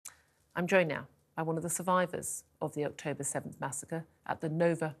I'm joined now by one of the survivors of the October 7th Massacre at the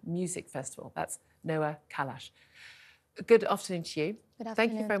Nova Music Festival. That's Noa Kalash. Good afternoon to you. Good afternoon.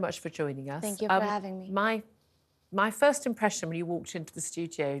 Thank you very much for joining us. Thank you for having me. My first impression when you walked into the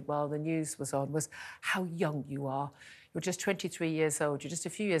studio while the news was on was how young you are. You're just 23 years old. You're just a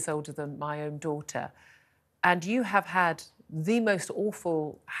few years older than my own daughter. And you have had the most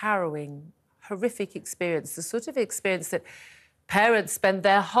awful, harrowing, horrific experience, the sort of experience that parents spend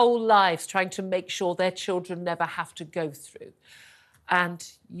their whole lives trying to make sure their children never have to go through. And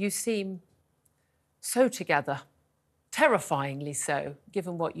you seem so together, terrifyingly so,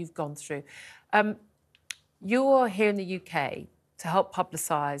 given what you've gone through. You're here in the UK to help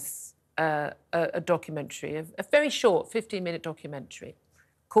publicise a documentary, a very short 15-minute documentary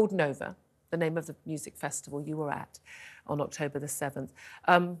called Nova, the name of the music festival you were at on October the 7th.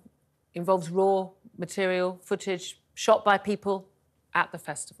 Involves raw material, footage shot by people at the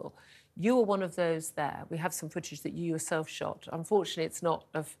festival. You were one of those there. We have some footage that you yourself shot. Unfortunately, it's not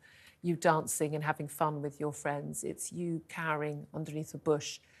of you dancing and having fun with your friends. It's you cowering underneath a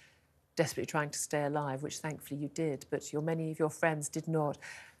bush, desperately trying to stay alive, which thankfully you did, but many of your friends did not.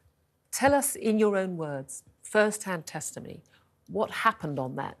 Tell us in your own words, first-hand testimony, what happened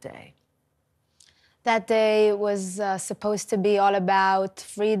on that day? That day was supposed to be all about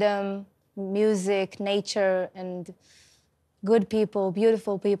freedom, music, nature, and good people,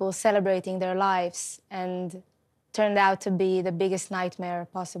 beautiful people celebrating their lives, and turned out to be the biggest nightmare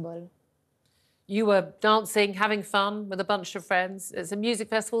possible. You were dancing, having fun with a bunch of friends. It's a music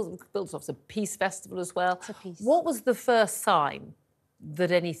festival, it's a peace festival as well. It's a peace. What was the first sign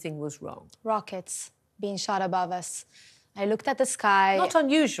that anything was wrong? Rockets being shot above us. I looked at the sky. Not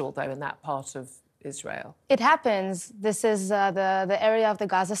unusual, though, in that part of Israel. It happens. This is the area of the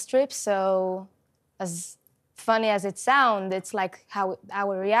Gaza Strip, so as funny as it sounds, it's like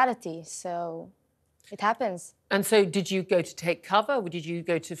our reality, so it happens. And so did you go to take cover, or did you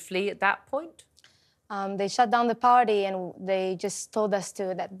go to flee at that point? They shut down the party and they just told us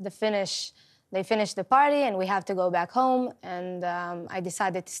that they finished the party and we have to go back home. And I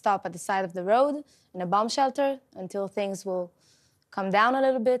decided to stop at the side of the road in a bomb shelter until things will come down a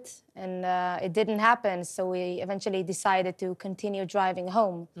little bit. And it didn't happen, so we eventually decided to continue driving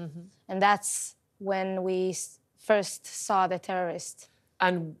home. Mm-hmm. And that's when we first saw the terrorists.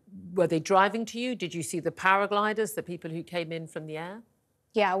 And were they driving to you? Did you see the paragliders, the people who came in from the air?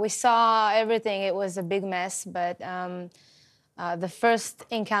 Yeah, we saw everything. It was a big mess, but the first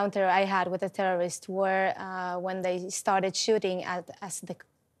encounter I had with the terrorists were when they started shooting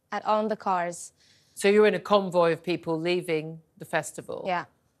on the cars. So you were in a convoy of people leaving the festival? Yeah.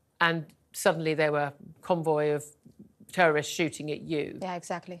 And suddenly there were a convoy of terrorists shooting at you? Yeah,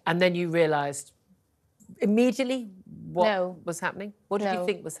 exactly. And then you realised immediately what was happening? What did you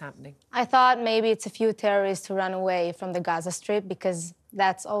think was happening? I thought maybe it's a few terrorists who ran away from the Gaza Strip, because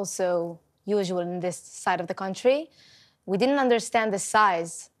that's also usual in this side of the country. We didn't understand the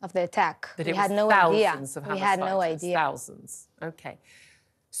size of the attack. We had no idea. We had no idea. Thousands. Okay.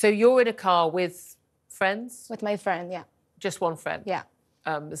 So you're in a car with friends? With my friend, yeah. Just one friend? Yeah.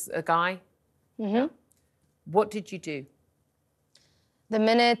 A guy? Mm-hmm. Yeah. What did you do? The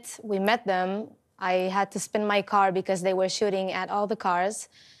minute we met them, I had to spin my car because they were shooting at all the cars.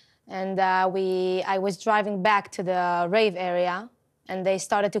 And I was driving back to the rave area, and they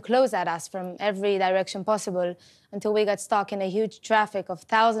started to close at us from every direction possible until we got stuck in a huge traffic of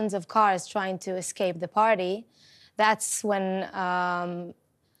thousands of cars trying to escape the party. That's when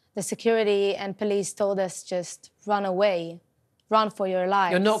the security and police told us just run away, run for your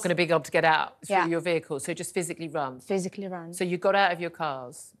lives. You're not going to be able to get out through your vehicle, so just physically run. Physically run. So you got out of your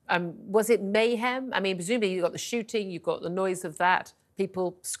cars. Was it mayhem? I mean, presumably you got the shooting, you got the noise of that,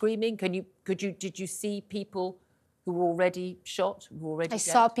 people screaming. Did you see people who were already shot, who were already dead? I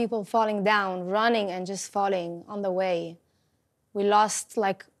saw people falling down, running and just falling on the way. We lost,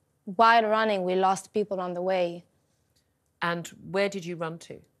 while running, we lost people on the way. And where did you run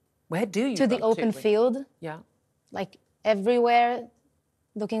to? Where do you run to? To the open field. Yeah. Everywhere,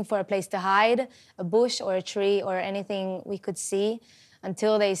 looking for a place to hide, a bush or a tree or anything we could see,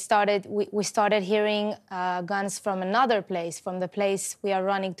 until we started hearing guns from another place, from the place we are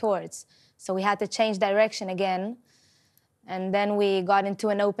running towards. So we had to change direction again. And then we got into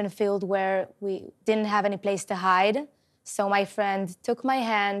an open field where we didn't have any place to hide. So my friend took my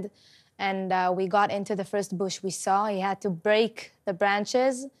hand and we got into the first bush we saw. He had to break the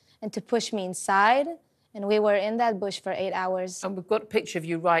branches and to push me inside. And we were in that bush for 8 hours. And we've got a picture of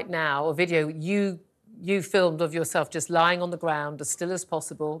you right now, a video you filmed of yourself just lying on the ground, as still as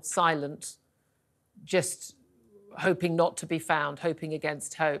possible, silent, just hoping not to be found, hoping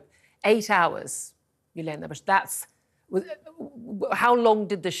against hope. 8 hours you lay in the bush. How long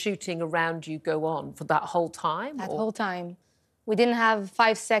did the shooting around you go on? For that whole time? That whole time. We didn't have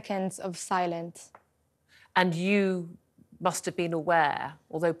 5 seconds of silence. And you must have been aware,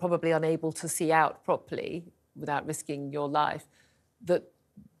 although probably unable to see out properly without risking your life, that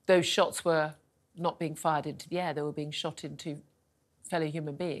those shots were not being fired into the air, they were being shot into fellow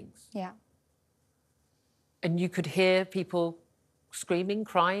human beings. Yeah. And you could hear people screaming,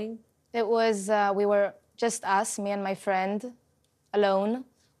 crying? It was, we were just us, me and my friend, alone,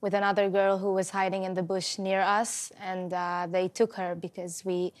 with another girl who was hiding in the bush near us, and they took her because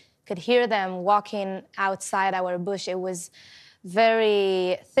we could hear them walking outside our bush. It was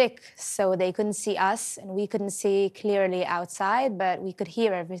very thick, so they couldn't see us, and we couldn't see clearly outside, but we could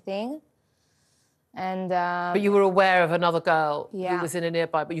hear everything. And but you were aware of another girl yeah. who was in a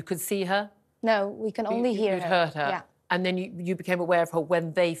nearby, but you could see her? No, we can only hear her. You'd heard her? Yeah. And then you became aware of her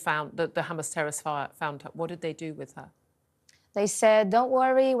when they found, the Hamas terrorists found her. What did they do with her? They said, don't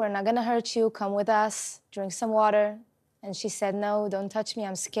worry, we're not gonna hurt you, come with us, drink some water. And she said, no, don't touch me,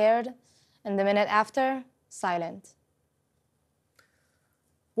 I'm scared. And the minute after, silent.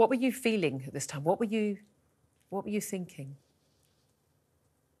 What were you feeling at this time? What were you thinking?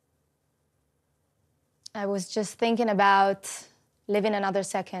 I was just thinking about living another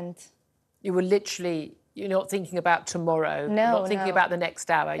second. You were literally, you're not thinking about tomorrow. No, you're not thinking about the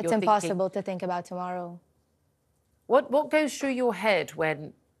next hour. It's impossible to think about tomorrow. What goes through your head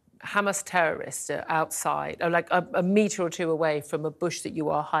when Hamas terrorists are outside, or like a metre or two away from a bush that you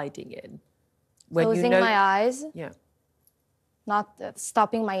are hiding in? When Closing my eyes. Yeah. Not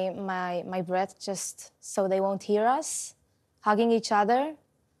stopping my breath just so they won't hear us. Hugging each other.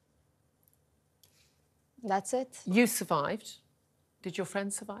 That's it. You survived. Did your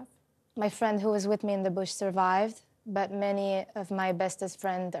friend survive? My friend who was with me in the bush survived, but many of my bestest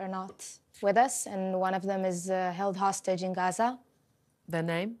friends are not with us, and one of them is held hostage in Gaza. Their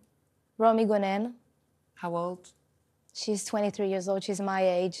name? Romy Gonen. How old? She's 23 years old. She's my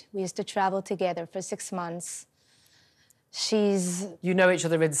age. We used to travel together for 6 months. You know each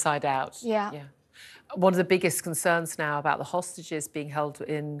other inside out. Yeah. Yeah. One of the biggest concerns now about the hostages being held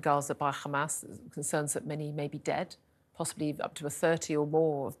in Gaza by Hamas, concerns that many may be dead, possibly up to 30 or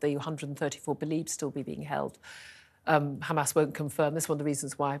more of the 134 believed still be being held. Hamas won't confirm this, one of the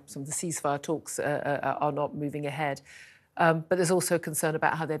reasons why some of the ceasefire talks are not moving ahead. But there's also a concern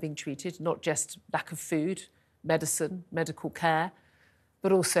about how they're being treated, not just lack of food, medicine, medical care,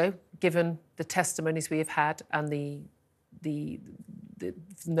 but also, given the testimonies we have had and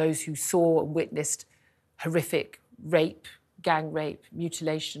those who saw and witnessed horrific rape, gang rape,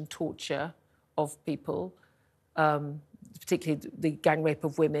 mutilation, torture of people, particularly the gang rape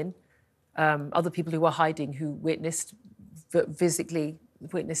of women, other people who were hiding who physically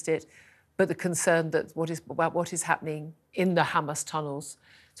witnessed it, but the concern that what is happening in the Hamas tunnels.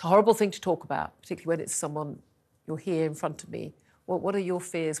 It's a horrible thing to talk about, particularly when it's someone you're here in front of me. What are your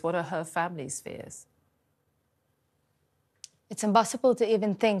fears? What are her family's fears? It's impossible to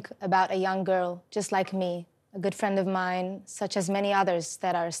even think about a young girl just like me, a good friend of mine, such as many others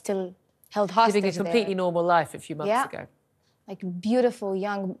that are still held hostage living a completely normal life a few months ago. Like beautiful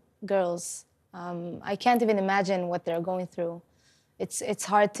young girls. I can't even imagine what they're going through. It's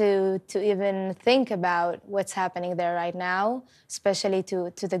hard to even think about what's happening there right now, especially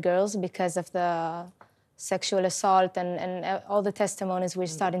to the girls because of the sexual assault and all the testimonies we're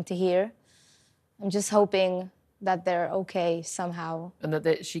starting to hear. I'm just hoping that they're okay somehow. And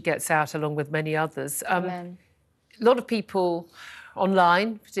that she gets out along with many others. Amen. A lot of people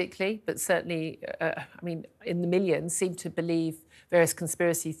online particularly, but certainly, in the millions, seem to believe various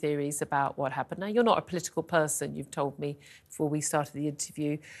conspiracy theories about what happened. Now, you're not a political person, you've told me before we started the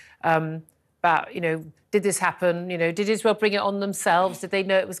interview. About, did this happen? Did Israel bring it on themselves? Did they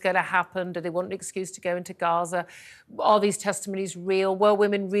know it was going to happen? Did they want an excuse to go into Gaza? Are these testimonies real? Were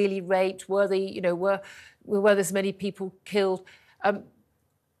women really raped? Were there many people killed?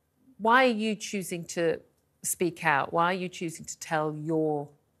 Why are you choosing to speak out? Why are you choosing to tell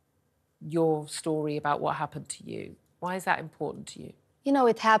your story about what happened to you? Why is that important to you?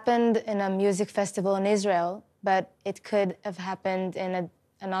 It happened in a music festival in Israel, but it could have happened in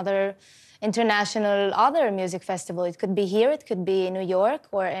another international music festival. It could be here, it could be in New York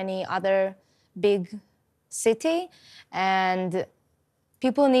or any other big city. And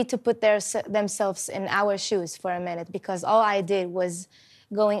people need to put themselves in our shoes for a minute, because all I did was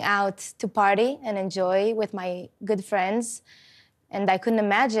going out to party and enjoy with my good friends. And I couldn't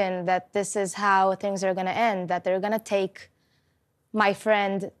imagine that this is how things are gonna end, that they're gonna take my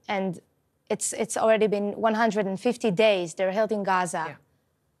friend, and it's already been 150 days they're held in Gaza. Yeah.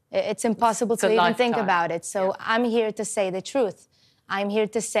 It's impossible to even think about it. So I'm here to say the truth. I'm here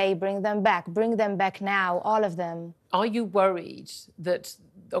to say, bring them back now, all of them. Are you worried that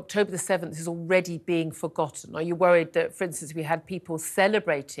October the 7th is already being forgotten? Are you worried that, for instance, we had people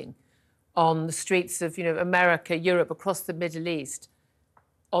celebrating on the streets of, America, Europe, across the Middle East,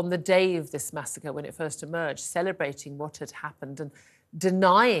 on the day of this massacre when it first emerged, celebrating what had happened and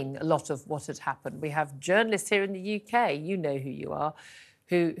denying a lot of what had happened? We have journalists here in the UK, you know who you are,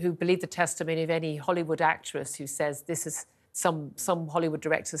 who believe the testimony of any Hollywood actress who says this is some Hollywood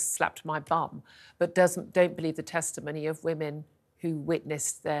directors slapped my bum, but don't believe the testimony of women who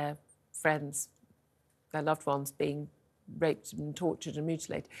witnessed their friends, their loved ones being raped and tortured and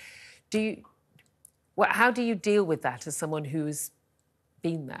mutilated. How do you deal with that as someone who's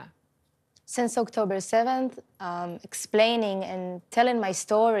been there? Since October 7th, explaining and telling my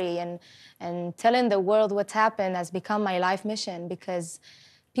story and telling the world what happened has become my life mission, because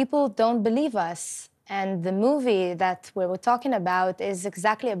people don't believe us. And the movie that we were talking about is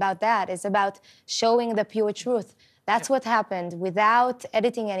exactly about that. It's about showing the pure truth. That's what happened without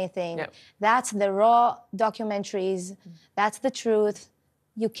editing anything. Yep. That's the raw documentaries. That's the truth.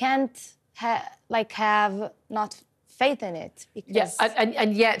 You can't have not faith in it. Yes,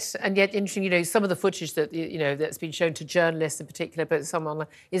 and yet, interesting. Some of the footage that that's been shown to journalists in particular, but some online,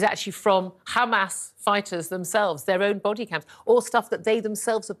 is actually from Hamas fighters themselves, their own body cams, or stuff that they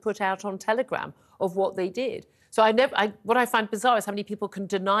themselves have put out on Telegram of what they did. So what I find bizarre is how many people can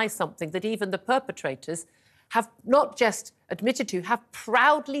deny something that even the perpetrators have not just admitted to, have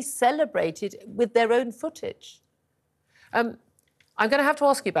proudly celebrated with their own footage. I'm going to have to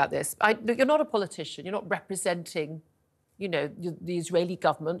ask you about this. You're not a politician. You're not representing, the Israeli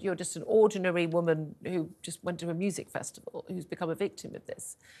government. You're just an ordinary woman who just went to a music festival, who's become a victim of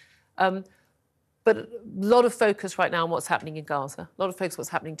this. But a lot of focus right now on what's happening in Gaza, a lot of focus on what's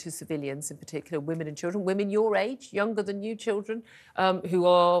happening to civilians, in particular women and children, women your age, younger than you children, who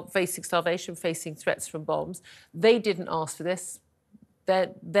are facing starvation, facing threats from bombs. They didn't ask for this.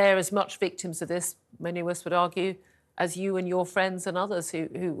 They're as much victims of this, many of us would argue, as you and your friends and others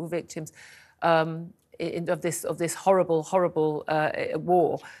who were victims of this horrible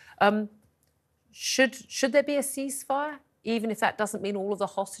war. Should there be a ceasefire, even if that doesn't mean all of the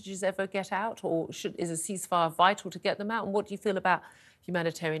hostages ever get out? Or is a ceasefire vital to get them out? And what do you feel about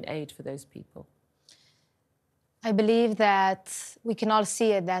humanitarian aid for those people? I believe that we can all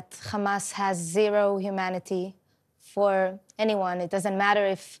see it, that Hamas has zero humanity for anyone. It doesn't matter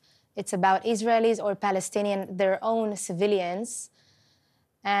if it's about Israelis or Palestinian, their own civilians.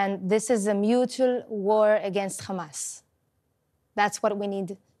 And this is a mutual war against Hamas. That's what we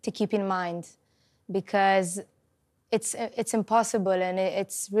need to keep in mind, because it's impossible, and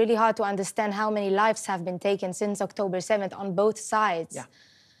it's really hard to understand how many lives have been taken since October 7th on both sides. Yeah.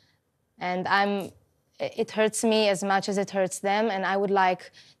 And it hurts me as much as it hurts them, and I would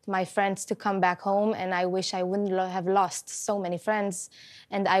like my friends to come back home, and I wish I wouldn't have lost so many friends,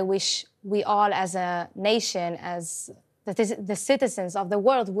 and I wish we all as a nation, as the citizens of the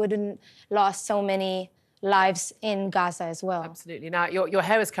world, wouldn't lost so many lives in Gaza as well. Absolutely. Now, your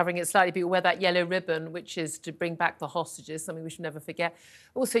hair is covering it slightly, but you wear that yellow ribbon, which is to bring back the hostages, something we should never forget.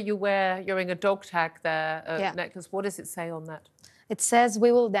 Also, you're wearing a dog tag there, necklace. What does it say on that? It says,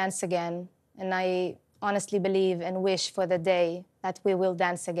 "We will dance again." And I honestly believe and wish for the day that we will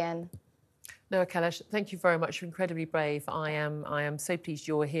dance again. Noa Kalash, thank you very much. You're incredibly brave. I am so pleased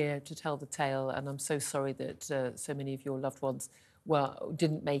you're here to tell the tale, and I'm so sorry that so many of your loved ones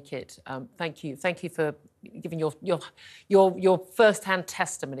didn't make it. Thank you for giving your first-hand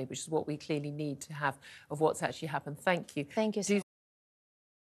testimony, which is what we clearly need to have of what's actually happened. Thank you. Thank you so much.